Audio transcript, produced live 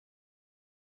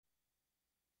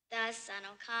The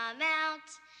sun'll come out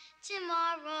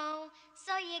tomorrow,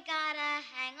 so you gotta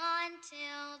hang on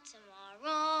till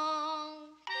tomorrow.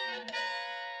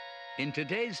 In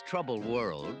today's troubled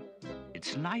world,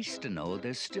 it's nice to know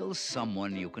there's still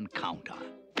someone you can count on.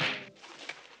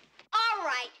 All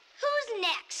right, who's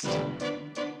next?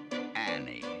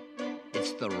 Annie.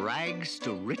 It's the rags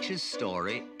to riches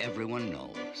story everyone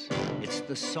knows. It's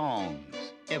the songs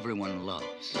everyone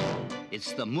loves.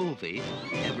 It's the movie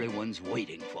everyone's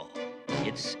waiting for.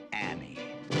 It's Annie.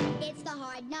 It's the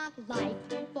hard knock life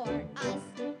for us.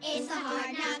 It's the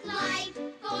hard knock life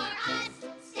for us.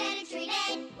 Instead of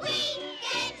treated, we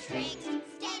get tricked.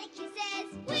 Instead of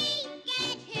kisses, we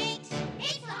get hit.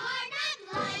 It's the hard knock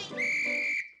life.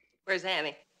 Where's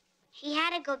Annie? He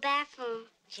had to go bathroom.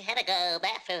 She had to go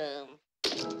bathroom.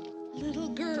 Little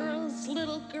girls,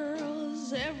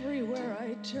 everywhere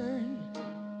I turn,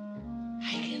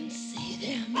 I can see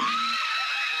them.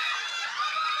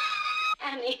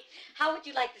 Annie, how would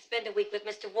you like to spend a week with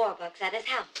Mr. Warbucks at his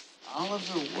house?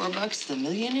 Oliver Warbucks, the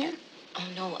millionaire? Oh,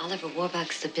 no, Oliver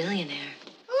Warbucks, the billionaire.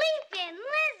 Leaping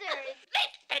lizards!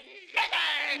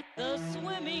 The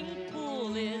swimming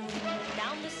pool is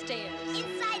down the stairs.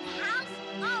 Inside the house?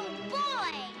 Oh,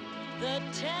 boy! The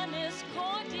tennis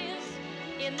court is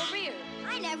in the rear.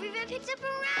 I never even picked up a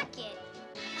racket.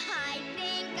 I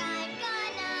think I'm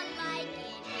gonna like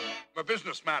it here. I'm a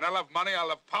businessman. I love money, I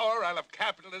love power, I love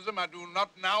capitalism. I do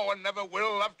not now and never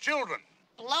will love children.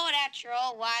 Blow it out your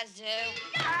old wazoo.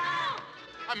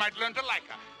 I might learn to like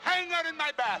her. Hang her in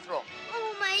my bathroom.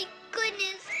 Oh, my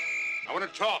goodness. I want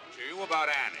to talk to you about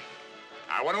Annie.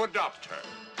 I want to adopt her.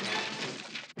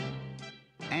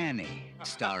 Annie,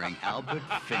 starring Albert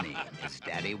Finney as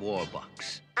Daddy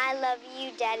Warbucks. I love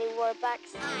you, Daddy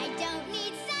Warbucks. I don't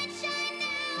need sunshine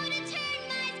now to turn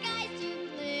my skies to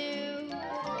blue.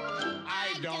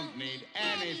 I don't need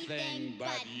anything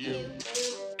but you.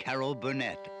 Carol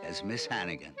Burnett as Miss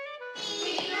Hannigan.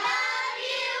 We love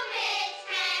you, Miss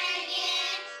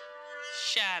Hannigan.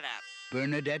 Shut up.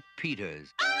 Bernadette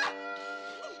Peters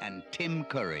and Tim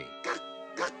Curry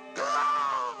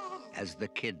as the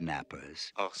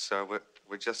kidnappers. Oh, sir,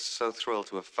 we're just so thrilled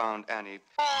to have found Annie.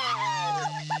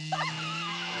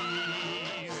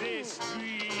 Easy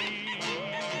Street.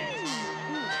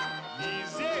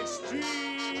 Easy Street.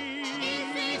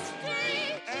 Easy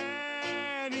Street.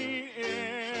 Annie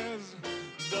is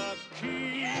the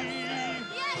key. Yes,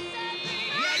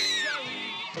 sir.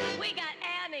 We got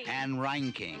Annie. Anne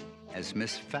Reinking as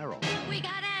Miss Farrell. We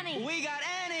got Annie. We got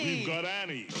Annie. We've got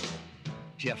Annie.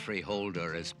 Jeffrey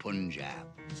Holder as Punjab.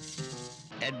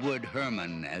 Edward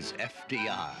Herman as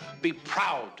FDR. Be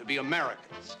proud to be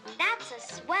Americans. That's a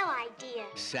swell idea.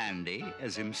 Sandy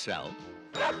as himself.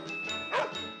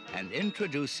 And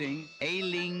introducing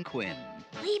Aileen Quinn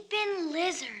Leaping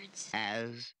lizards.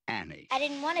 as Annie. I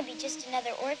didn't want to be just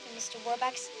another orphan, Mr.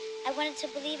 Warbucks. I wanted to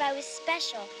believe I was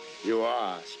special. You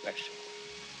are special.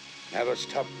 Never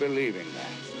stop believing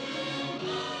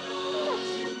that.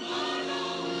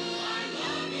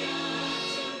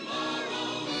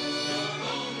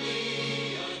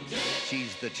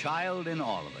 She's the child in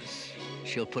all of us.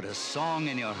 She'll put a song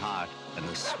in your heart and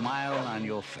a smile on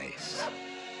your face.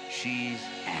 She's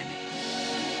Annie.